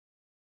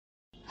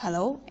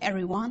Hello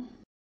everyone.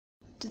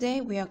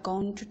 Today we are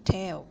going to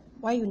tell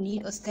why you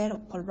need a set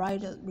of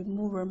polarizer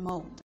remover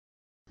mode.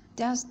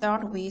 Let's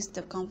start with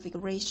the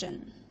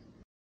configuration.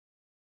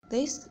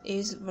 This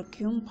is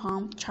vacuum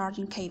pump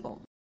charging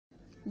cable.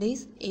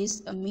 This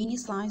is a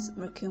mini-size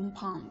vacuum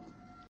pump.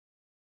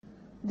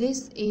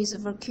 This is a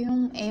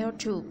vacuum air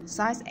tube,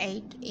 size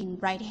 8 in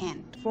right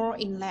hand, 4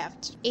 in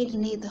left. It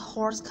needs a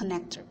hose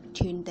connector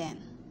between them.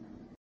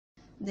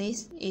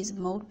 This is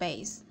mode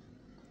base.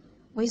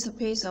 With a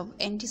piece of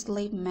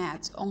anti-slip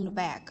mat on the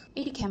back,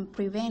 it can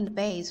prevent the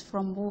base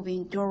from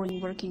moving during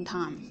working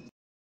time.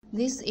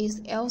 This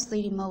is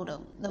LCD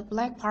model. The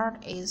black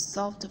part is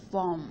soft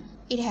foam.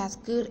 It has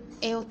good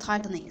air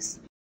tightness.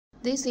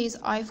 This is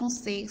iPhone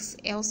 6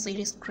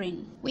 LCD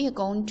screen. We are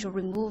going to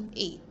remove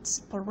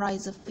its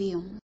polarizer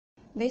film.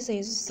 This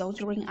is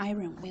soldering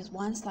iron with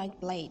one-side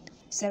blade,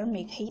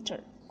 ceramic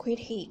heater, quick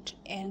heat,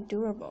 and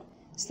durable,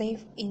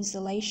 safe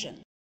insulation.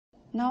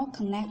 Now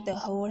connect the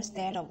whole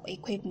set of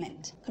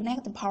equipment.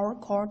 Connect the power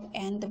cord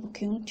and the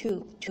vacuum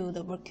tube to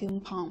the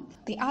vacuum pump.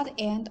 The other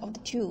end of the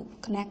tube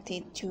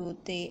connected to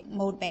the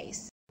mode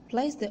base.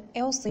 Place the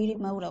LCD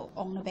model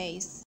on the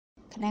base.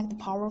 Connect the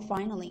power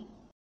finally.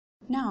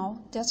 Now,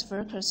 let's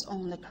focus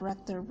on the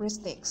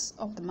characteristics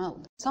of the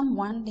mode.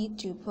 Someone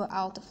needs to pull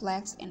out the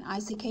flex and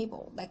IC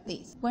cable like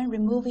this. When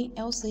removing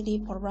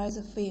LCD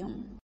polarizer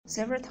film,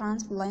 several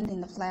times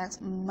blending the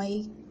flex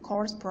may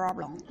cause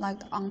problems like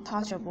the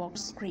untouchable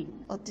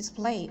screen, a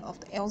display of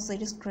the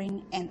LCD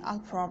screen, and other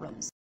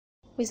problems.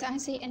 With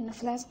IC and the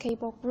flex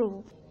cable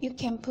group, you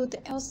can put the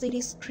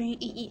LCD screen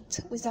in it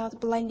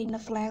without blending the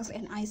flex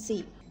and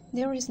IC.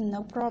 There is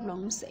no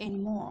problems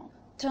anymore.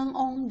 Turn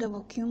on the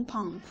vacuum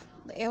pump.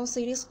 The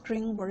LCD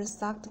screen will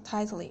suck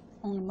tightly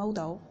on the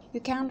model.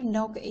 You can't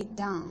knock it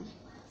down.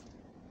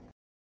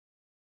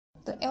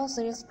 The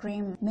LCD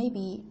screen may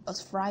be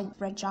as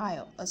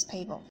fragile as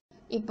paper.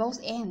 If both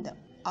ends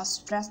are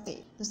stressed,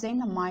 the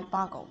center might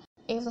buckle.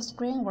 If the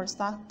screen were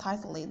stuck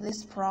tightly,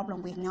 this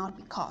problem will not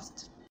be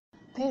caused.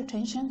 Pay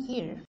attention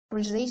here.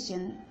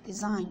 Precision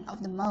design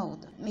of the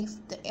mode makes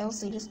the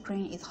LCD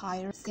screen is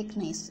higher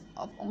thickness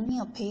of only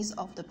a piece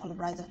of the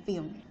polarizer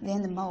film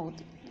than the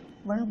mode.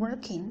 When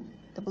working,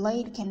 the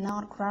blade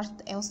cannot crush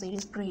the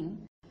LCD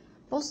screen.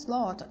 Both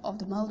slots of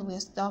the mode will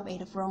stop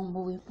it from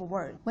moving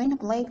forward. When the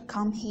blade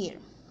comes here,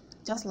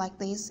 just like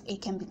this,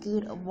 it can be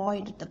good to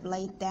avoid the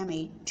blade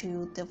damage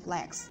to the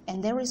flex,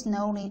 and there is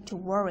no need to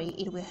worry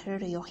it will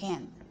hurt your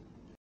hand.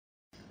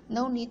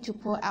 No need to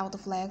pull out the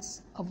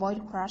flex.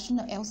 Avoid crushing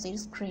the LCD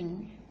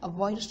screen.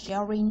 Avoid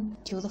shearing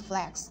to the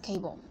flex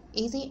cable.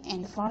 Easy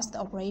and fast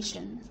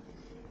operation.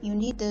 You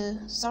need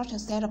such a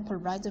set of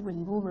polarizer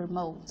remover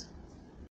mode.